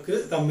അവർക്ക്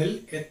തമ്മിൽ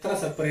എത്ര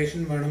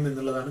സെപ്പറേഷൻ വേണം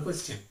എന്നുള്ളതാണ്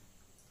ക്വസ്റ്റ്യൻ.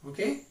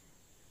 ഓക്കെ,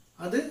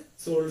 അത്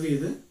സോൾവ്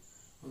ചെയ്ത്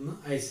ഒന്ന്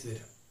അയച്ചു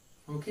തരാം.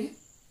 ഓക്കെ,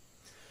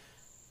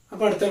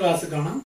 അപ്പൊ അടുത്ത ക്ലാസ് കാണാം.